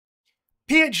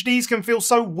PhDs can feel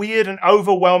so weird and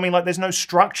overwhelming, like there's no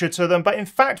structure to them, but in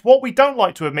fact, what we don't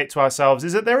like to admit to ourselves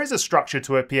is that there is a structure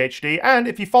to a PhD, and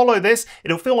if you follow this,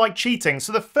 it'll feel like cheating.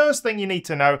 So the first thing you need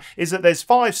to know is that there's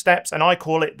 5 steps, and I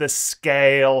call it the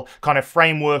scale kind of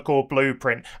framework or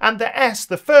blueprint. And the S,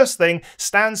 the first thing,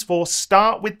 stands for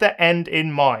start with the end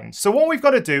in mind. So what we've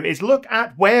got to do is look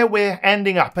at where we're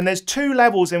ending up, and there's 2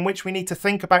 levels in which we need to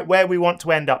think about where we want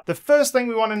to end up. The first thing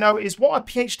we want to know is what a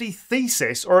PhD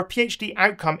thesis or a PhD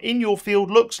outcome in your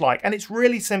field looks like, and it's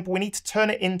really simple. We need to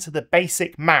turn it into the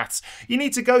basic maths. You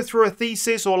need to go through a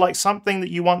thesis or like something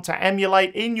that you want to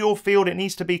emulate in your field. It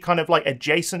needs to be kind of like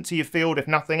adjacent to your field if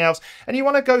nothing else, and you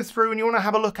want to go through and you want to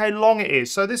have a look how long it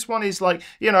is. So this one is like,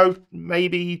 you know,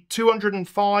 maybe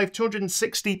 205,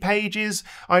 260 pages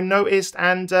I noticed,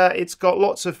 and it's got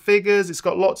lots of figures, it's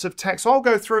got lots of text. So I'll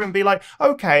go through and be like,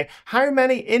 okay, how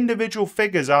many individual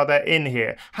figures are there in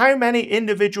here? How many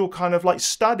individual kind of like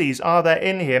studies are there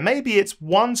in here? Maybe it's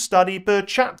 1 study per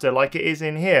chapter like it is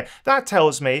in here. That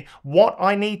tells me what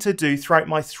I need to do throughout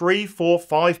my 3, 4,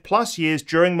 5+ years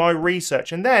during my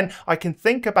research. And then I can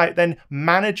think about then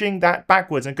managing that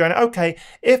backwards and going, okay,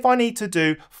 if I need to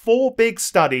do 4 big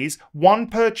studies, 1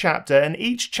 per chapter, and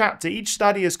each chapter, each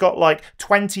study has got like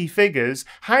 20 figures,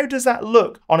 how does that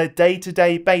look on a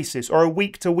day-to-day basis or a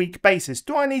week-to-week basis?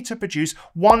 Do I need to produce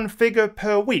 1 figure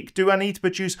per week? Do I need to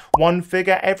produce 1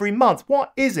 figure every month?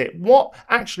 What is it? What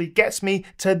actually gets me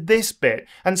to this bit?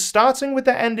 And starting with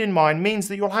the end in mind means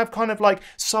that you'll have kind of like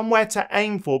somewhere to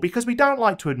aim for, because we don't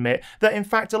like to admit that in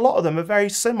fact a lot of them are very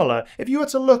similar. If you were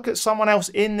to look at someone else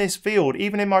in this field,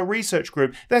 even in my research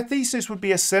group, their thesis would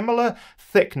be a similar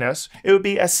thickness, it would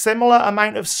be a similar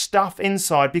amount of stuff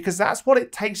inside, because that's what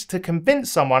it takes to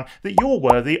convince someone that you're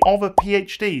worthy of a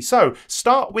PhD. So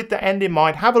start with the end in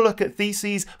mind, have a look at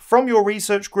theses from your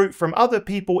research group, from other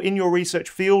people in your research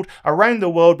field around the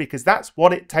world, because that's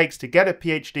what it takes to get a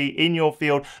PhD in your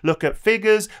field. Look at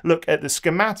figures, look at the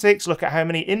schematics, look at how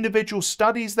many individual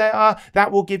studies there are.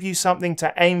 That will give you something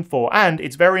to aim for. And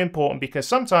it's very important because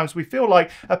sometimes we feel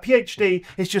like a PhD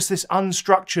is just this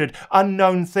unstructured,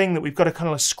 unknown thing that we've got to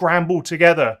kind of scramble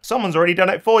together. Someone's already done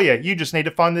it for you. You just need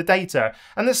to find the data.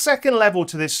 And the second level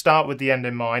to this start with the end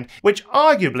in mind, which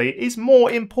arguably is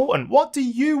more important. What do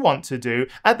you want to do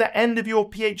at the end of your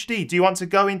PhD? Do you want to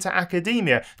go into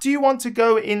academia? Do you want to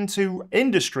go into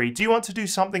industry? Do you want to do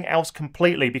something else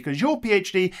completely? Because your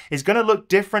PhD is going to look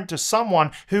different to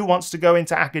someone who wants to go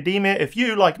into academia if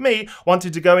you, like me,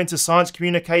 wanted to go into science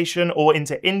communication or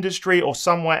into industry or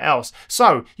somewhere else.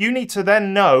 So you need to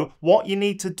then know what you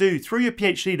need to do through your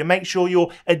PhD to make sure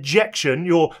your ejection,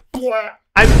 your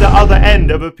out the other end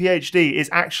of a PhD is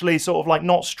actually sort of like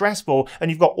not stressful,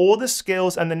 and you've got all the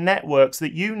skills and the networks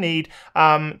that you need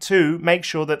to make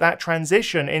sure that that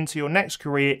transition into your next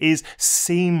career is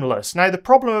seamless. Now, the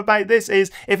problem about this is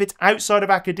if it's outside of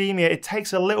academia, it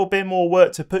takes a little bit more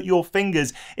work to put your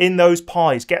fingers in those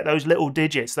pies, get those little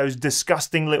digits, those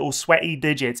disgusting little sweaty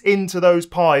digits into those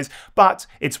pies, but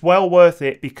it's well worth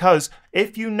it, because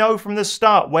if you know from the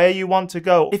start where you want to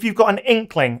go, if you've got an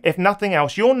inkling, if nothing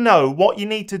else, you'll know what you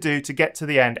need to do to get to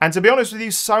the end. And to be honest with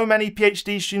you, so many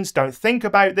PhD students don't think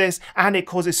about this, and it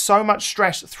causes so much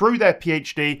stress through their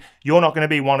PhD. You're not going to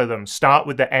be one of them. Start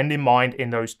with the end in mind in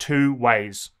those 2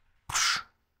 ways.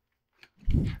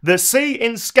 The C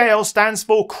in scale stands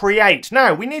for create.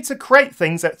 Now, we need to create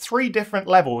things at 3 different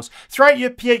levels. Throughout your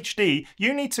PhD,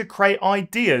 you need to create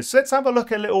ideas. So let's have a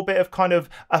look at a little bit of kind of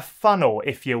a funnel,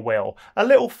 if you will. A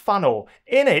little funnel.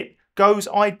 In it goes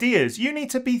ideas. You need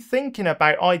to be thinking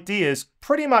about ideas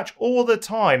pretty much all the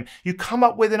time. You come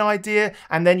up with an idea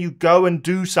and then you go and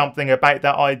do something about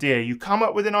that idea. You come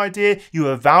up with an idea,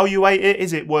 you evaluate it.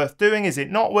 Is it worth doing? Is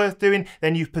it not worth doing?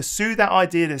 Then you pursue that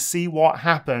idea to see what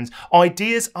happens.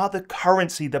 Ideas are the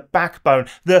currency, the backbone,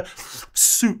 the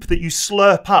soup that you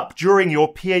slurp up during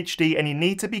your PhD, and you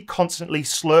need to be constantly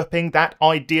slurping that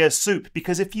idea soup,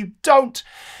 because if you don't,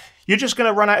 you're just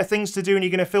going to run out of things to do and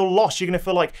you're going to feel lost. You're going to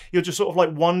feel like you're just sort of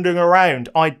like wandering around.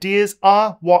 Ideas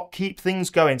are what keep things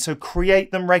going. So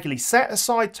create them regularly. Set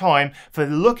aside time for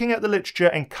looking at the literature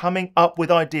and coming up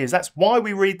with ideas. That's why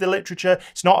we read the literature.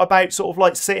 It's not about sort of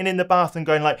like sitting in the bath and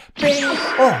going like, bing,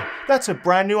 oh, that's a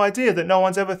brand new idea that no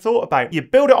one's ever thought about. You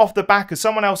build it off the back of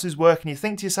someone else's work and you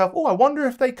think to yourself, oh, I wonder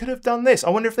if they could have done this.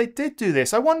 I wonder if they did do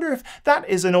this. I wonder if that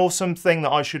is an awesome thing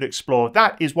that I should explore.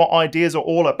 That is what ideas are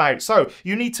all about. So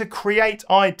you need to create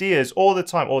ideas all the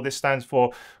time. Or this stands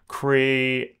for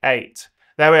create.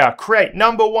 There we are. Create.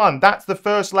 Number 1. That's the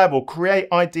first level. Create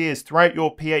ideas throughout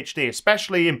your PhD,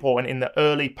 especially important in the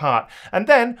early part. And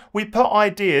then we put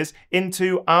ideas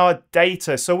into our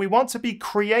data. So we want to be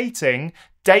creating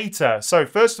data. So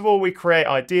first of all, we create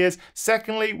ideas.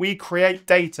 Secondly, we create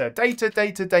data.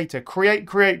 Data.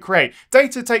 Create.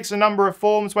 Data takes a number of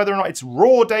forms, whether or not it's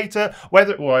raw data,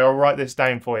 well, I'll write this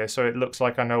down for you so it looks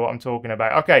like I know what I'm talking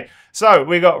about. Okay, so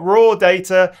we got raw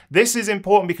data. This is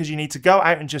important because you need to go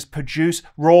out and just produce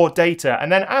raw data.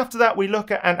 And then after that, we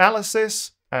look at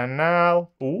analysis.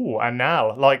 Anal,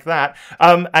 like that.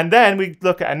 And then we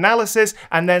look at analysis,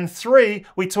 and then 3,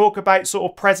 we talk about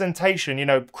sort of presentation, you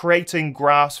know, creating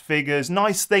graphs, figures,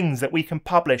 nice things that we can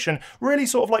publish and really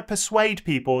sort of like persuade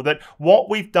people that what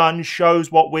we've done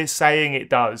shows what we're saying it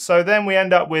does. So then we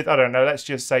end up with, I don't know, let's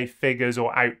just say figures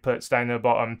or outputs down the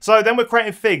bottom. So then we're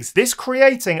creating figs. This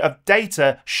creating of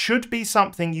data should be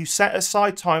something you set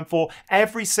aside time for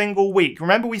every single week.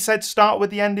 Remember we said start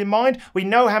with the end in mind? We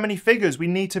know how many figures we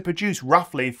need to produce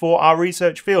roughly for our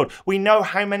research field. We know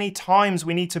how many times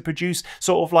we need to produce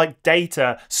sort of like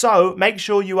data. So make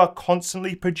sure you are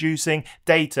constantly producing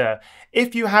data.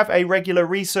 If you have a regular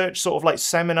research sort of like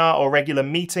seminar or regular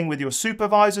meeting with your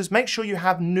supervisors, make sure you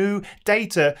have new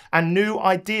data and new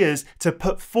ideas to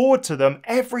put forward to them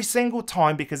every single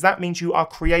time, because that means you are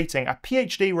creating. A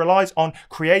PhD relies on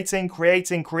creating,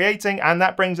 and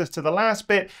that brings us to the last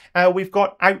bit. We've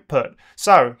got output.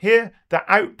 So here, the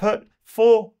output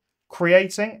for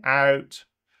creating, output.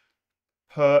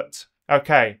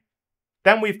 Okay.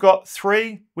 Then we've got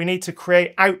 3, we need to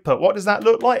create output. What does that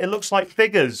look like? It looks like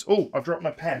figures. Oh, I've dropped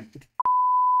my pen.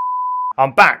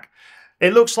 I'm back.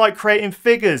 It looks like creating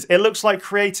figures. It looks like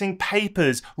creating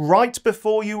papers right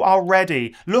before you are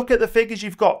ready. Look at the figures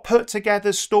you've got. Put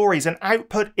together stories. An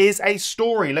output is a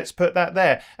story. Let's put that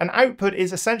there. An output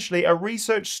is essentially a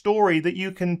research story that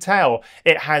you can tell.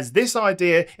 It has this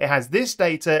idea, it has this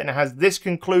data, and it has this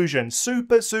conclusion.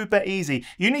 Super, super easy.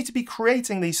 You need to be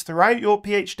creating these throughout your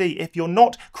PhD. If you're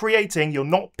not creating, you're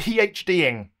not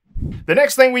PhDing. The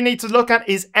next thing we need to look at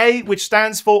is A, which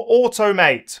stands for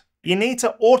automate. You need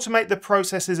to automate the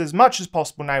processes as much as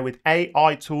possible now with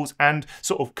AI tools and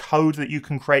sort of code that you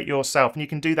can create yourself. And you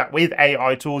can do that with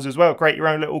AI tools as well. Create your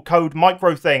own little code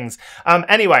micro things.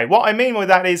 Anyway, what I mean with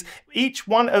that is each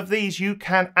one of these you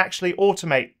can actually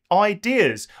automate.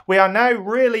 Ideas. We are now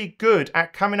really good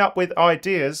at coming up with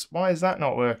ideas. Why is that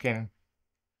not working?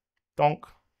 Donk.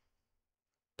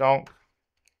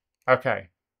 Okay.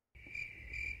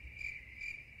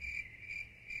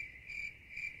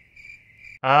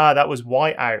 Ah, that was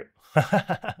white out.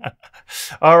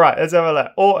 All right, let's have a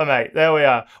look. Automate. There we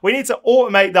are. We need to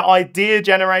automate the idea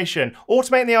generation.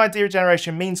 Automating the idea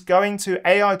generation means going to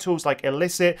AI tools like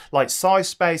Elicit, like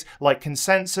SciSpace, like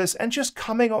Consensus, and just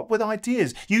coming up with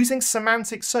ideas. Using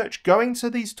semantic search, going to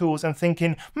these tools and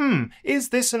thinking, is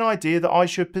this an idea that I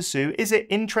should pursue? Is it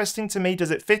interesting to me?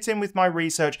 Does it fit in with my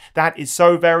research? That is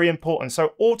so very important.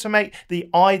 So automate the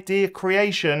idea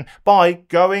creation by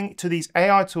going to these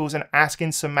AI tools and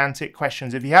asking semantic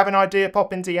questions. If you have an idea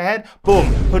pop into your head,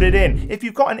 boom, put it in. If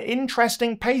you've got an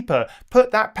interesting paper, put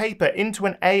that paper into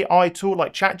an AI tool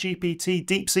like ChatGPT,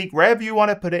 DeepSeek, wherever you want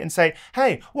to put it, and say,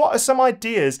 hey, what are some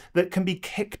ideas that can be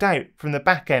kicked out from the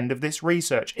back end of this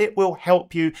research? It will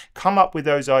help you come up with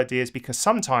those ideas, because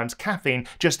sometimes caffeine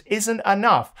just isn't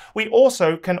enough. We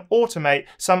also can automate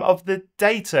some of the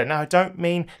data. Now, I don't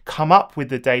mean come up with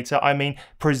the data. I mean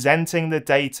presenting the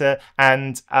data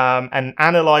and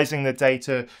analyzing the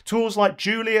data. Tools like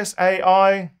Julius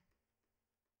AI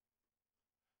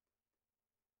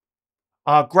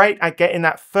are great at getting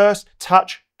that first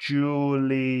touch.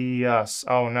 Julius.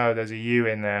 Oh no, there's a U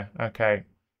in there. Okay,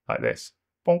 like this.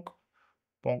 Bonk.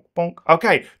 Bonk, bonk.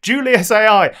 Okay, Julius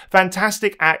AI,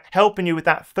 fantastic at helping you with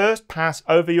that first pass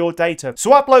over your data.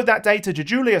 So upload that data to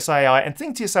Julius AI and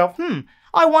think to yourself,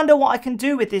 I wonder what I can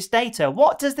do with this data.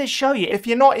 What does this show you? If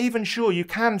you're not even sure, you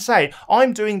can say,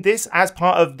 I'm doing this as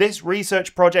part of this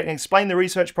research project, and explain the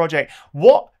research project.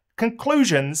 What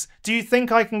conclusions do you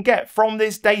think I can get from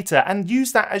this data? And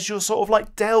use that as your sort of like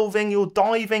your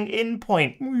diving in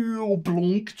point.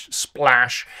 Blunk,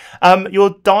 splash.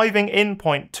 Your diving in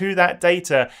point to that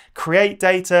data. Create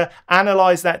data,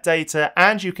 analyze that data,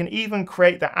 and you can even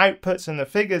create the outputs and the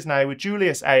figures now with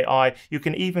Julius AI. You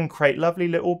can even create lovely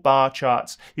little bar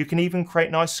charts. You can even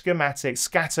create nice schematics,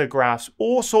 scatter graphs.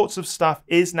 All sorts of stuff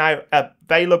is now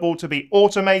available to be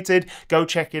automated. Go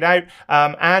check it out.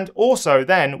 And also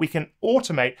then we can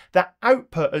automate that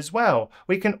output as well.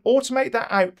 We can automate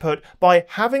that output by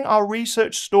having our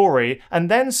research story and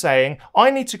then saying, I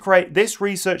need to create this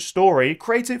research story,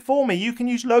 create it for me. You can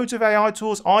use loads of AI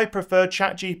tools. I prefer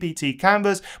ChatGPT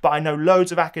Canvas, but I know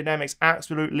loads of academics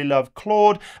absolutely love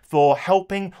Claude for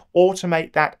helping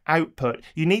automate that output.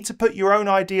 You need to put your own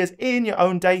ideas in, your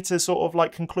own data sort of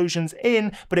like conclusions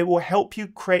in, but it will help you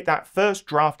create that first first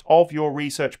draft of your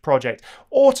research project.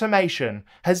 Automation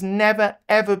has never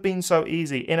ever been so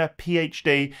easy in a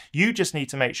PhD. You just need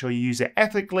to make sure you use it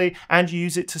ethically and you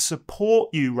use it to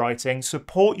support you writing,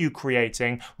 support you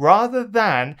creating, rather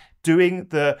than doing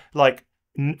the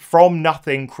from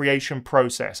nothing creation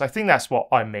process. I think that's what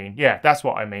I mean. Yeah, that's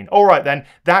what I mean. All right then,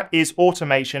 that is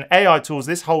automation, AI tools.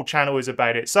 This whole channel is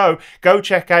about it. So go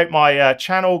check out my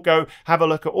channel, go have a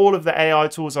look at all of the AI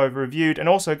tools I've reviewed, and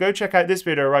also go check out this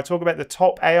video where I talk about the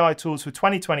top AI tools for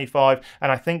 2025, and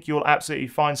I think you'll absolutely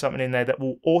find something in there that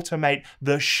will automate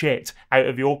the shit out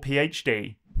of your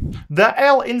PhD. The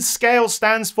L in scale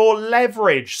stands for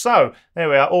leverage. So there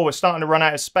we are. Oh, we're starting to run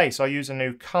out of space. I'll use a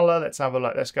new color. Let's have a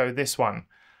look. Let's go with this one.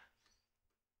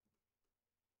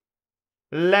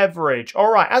 Leverage.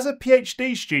 All right, as a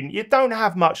PhD student, you don't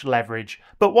have much leverage,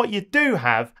 but what you do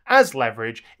have as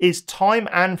leverage is time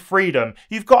and freedom.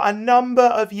 You've got a number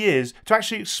of years to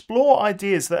actually explore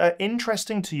ideas that are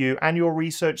interesting to you and your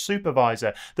research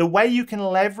supervisor. The way you can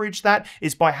leverage that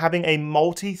is by having a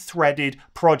multi-threaded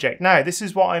project. Now, this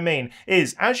is what I mean,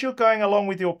 is as you're going along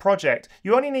with your project,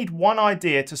 you only need one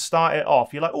idea to start it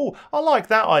off. You're like, oh, I like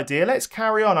that idea. Let's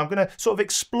carry on. I'm going to sort of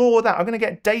explore that. I'm going to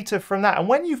get data from that. And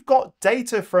when you've got data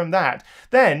from that,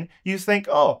 then you think,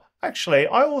 oh, actually,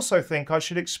 I also think I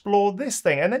should explore this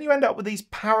thing. And then you end up with these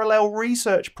parallel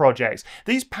research projects.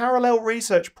 These parallel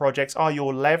research projects are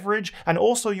your leverage and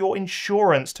also your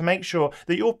insurance to make sure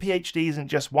that your PhD isn't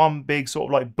just one big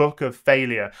sort of like book of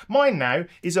failure. Mine now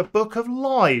is a book of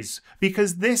lies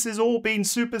because this has all been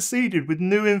superseded with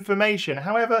new information.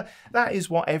 However, that is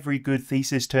what every good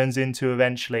thesis turns into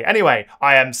eventually. Anyway,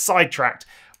 I am sidetracked.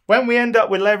 When we end up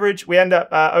with leverage, we end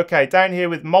up, okay, down here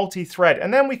with multi-thread.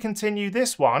 And then we continue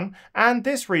this one and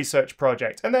this research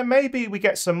project. And then maybe we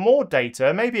get some more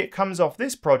data. Maybe it comes off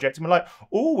this project and we're like,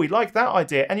 oh, we like that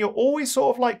idea. And you're always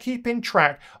sort of like keeping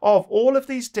track of all of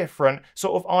these different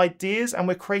sort of ideas. And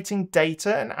we're creating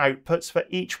data and outputs for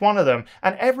each one of them.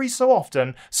 And every so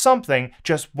often, something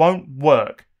just won't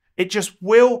work. It just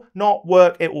will not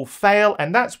work. It will fail.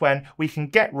 And that's when we can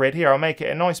get rid, here, I'll make it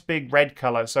a nice big red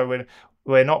color so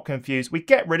we're not confused. We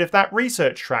get rid of that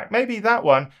research track. Maybe that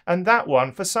one and that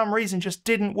one for some reason just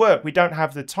didn't work. We don't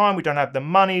have the time, we don't have the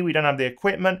money, we don't have the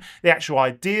equipment, the actual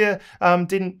idea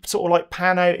didn't sort of like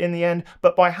pan out in the end.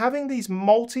 But by having these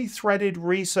multi-threaded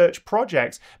research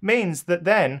projects means that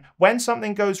then when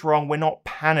something goes wrong, we're not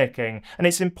panicking. And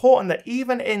it's important that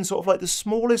even in sort of like the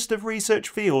smallest of research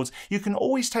fields, you can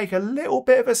always take a little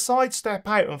bit of a sidestep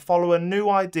out and follow a new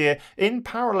idea in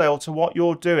parallel to what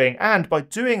you're doing. And by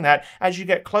doing that, as you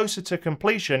get closer to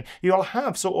completion, you'll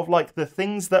have sort of like the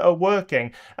things that are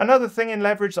working. Another thing in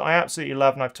leverage that I absolutely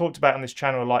love, and I've talked about on this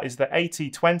channel a lot, is the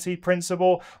 80-20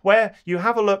 principle, where you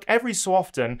have a look every so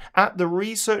often at the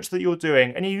research that you're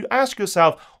doing and you ask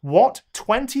yourself, what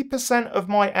 20% of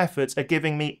my efforts are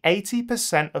giving me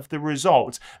 80% of the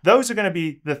results? Those are going to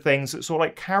be the things that sort of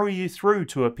like carry you through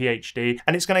to a PhD,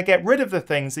 and it's going to get rid of the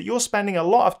things that you're spending a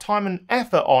lot of time and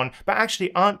effort on but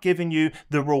actually aren't giving you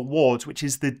the rewards, which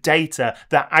is the data,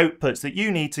 the outputs that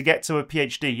you need to get to a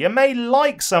PhD. You may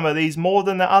like some of these more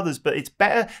than the others, but it's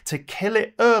better to kill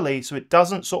it early so it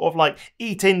doesn't sort of like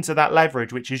eat into that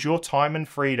leverage, which is your time and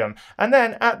freedom. And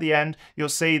then at the end, you'll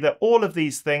see that all of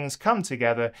these things come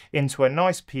together into a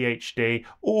nice PhD.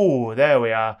 Oh, there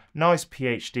we are. Nice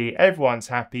PhD. Everyone's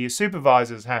happy. Your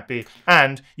supervisor's happy.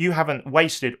 And you haven't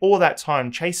wasted all that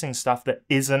time chasing stuff that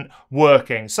isn't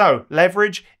working. So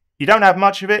leverage, you don't have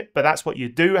much of it, but that's what you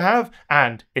do have,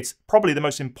 and it's probably the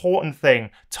most important thing,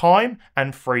 time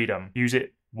and freedom. Use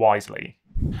it wisely.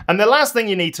 And the last thing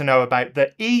you need to know about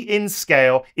the E in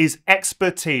scale is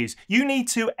expertise. You need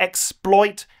to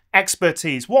exploit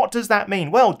expertise. What does that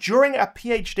mean? Well, during a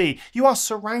PhD, you are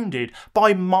surrounded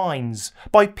by minds,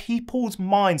 by people's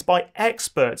minds, by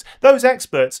experts. Those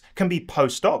experts can be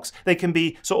postdocs. They can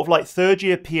be sort of like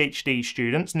third-year PhD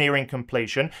students nearing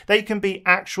completion. They can be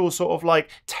actual sort of like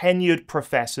tenured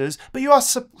professors, but you are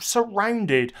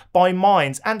surrounded by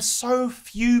minds, and so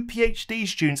few PhD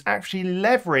students actually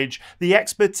leverage the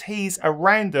expertise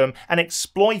around them and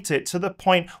exploit it to the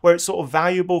point where it's sort of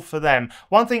valuable for them.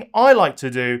 One thing I like to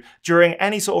do during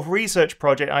any sort of research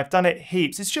project, I've done it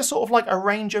heaps, it's just sort of like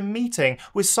arrange a meeting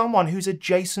with someone who's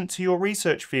adjacent to your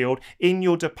research field in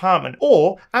your department,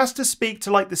 or ask to speak to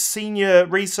like the senior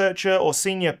researcher or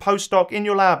senior postdoc in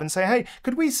your lab and say, hey,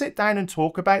 could we sit down and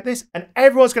talk about this? And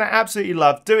everyone's going to absolutely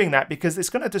love doing that because it's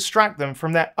going to distract them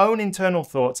from their own internal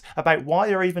thoughts about why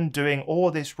they're even doing all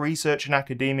this research and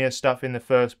academia stuff in the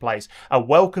first place. A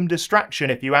welcome distraction,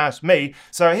 if you ask me.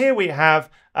 So here we have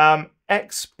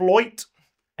exploit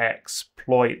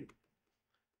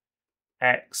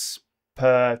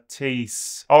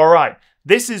expertise. All right.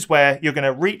 This is where you're going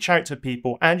to reach out to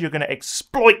people and you're going to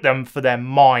exploit them for their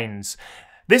minds.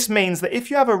 This means that if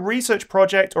you have a research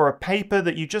project or a paper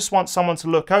that you just want someone to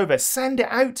look over, send it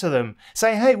out to them.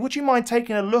 Say, hey, would you mind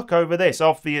taking a look over this?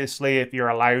 Obviously, if you're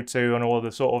allowed to, and all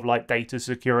the sort of like data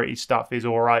security stuff is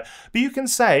all right. But you can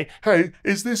say, hey,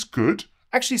 is this good?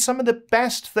 Actually, some of the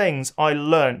best things I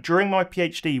learned during my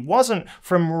PhD wasn't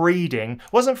from reading,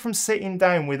 wasn't from sitting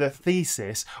down with a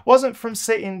thesis, wasn't from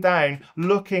sitting down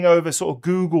looking over sort of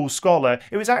Google Scholar.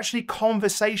 It was actually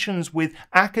conversations with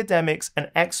academics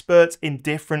and experts in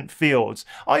different fields.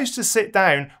 I used to sit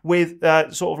down with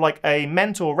sort of like a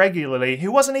mentor regularly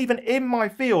who wasn't even in my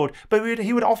field, but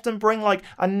he would often bring like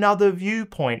another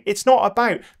viewpoint. It's not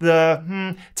about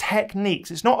the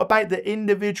techniques. It's not about the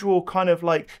individual kind of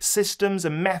like systems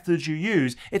and methods you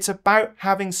use. It's about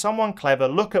having someone clever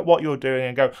look at what you're doing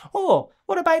and go, oh,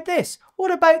 what about this? What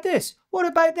about this? What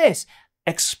about this?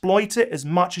 Exploit it as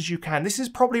much as you can. This is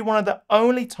probably one of the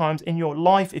only times in your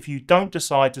life, if you don't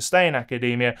decide to stay in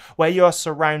academia, where you are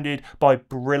surrounded by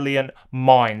brilliant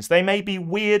minds. They may be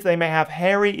weird, they may have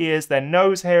hairy ears, their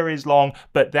nose hair is long,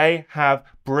 but they have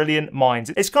brilliant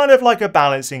minds. It's kind of like a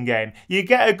balancing game. You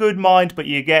get a good mind, but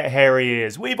you get hairy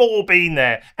ears. We've all been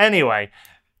there. Anyway,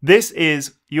 this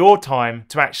is your time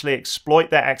to actually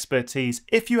exploit their expertise.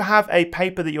 If you have a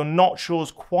paper that you're not sure is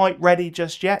quite ready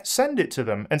just yet, send it to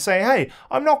them and say, hey,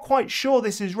 I'm not quite sure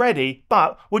this is ready,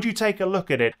 but would you take a look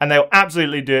at it? And they'll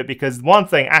absolutely do it, because one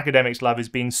thing academics love is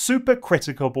being super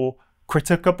critical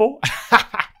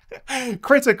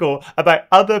about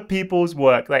other people's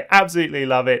work. They absolutely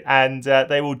love it, and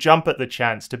they will jump at the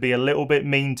chance to be a little bit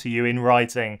mean to you in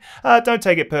writing. Don't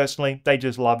take it personally, they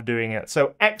just love doing it.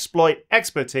 So exploit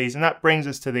expertise, and that brings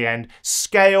us to the end.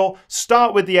 Scale,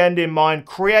 start with the end in mind,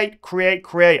 create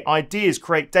ideas,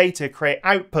 create data, create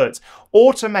outputs.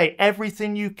 Automate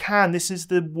everything you can. This is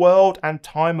the world and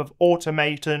time of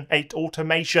automation.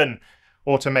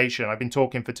 I've been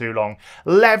talking for too long.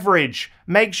 Leverage.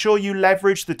 Make sure you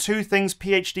leverage the two things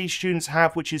PhD students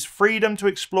have, which is freedom to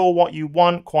explore what you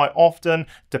want quite often,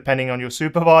 depending on your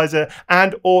supervisor,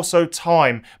 and also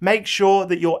time. Make sure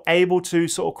that you're able to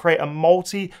sort of create a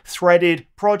multi-threaded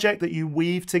project that you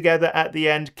weave together at the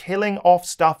end, killing off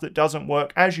stuff that doesn't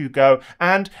work as you go,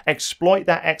 and exploit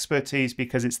that expertise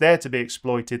because it's there to be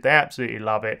exploited. They absolutely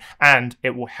love it, and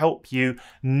it will help you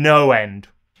no end.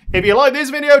 If you like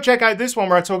this video, check out this one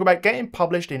where I talk about getting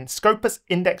published in Scopus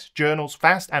Index journals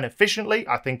fast and efficiently.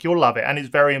 I think you'll love it, and it's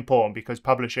very important because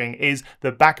publishing is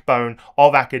the backbone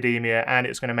of academia, and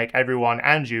it's going to make everyone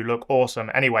and you look awesome.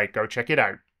 Anyway, go check it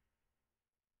out.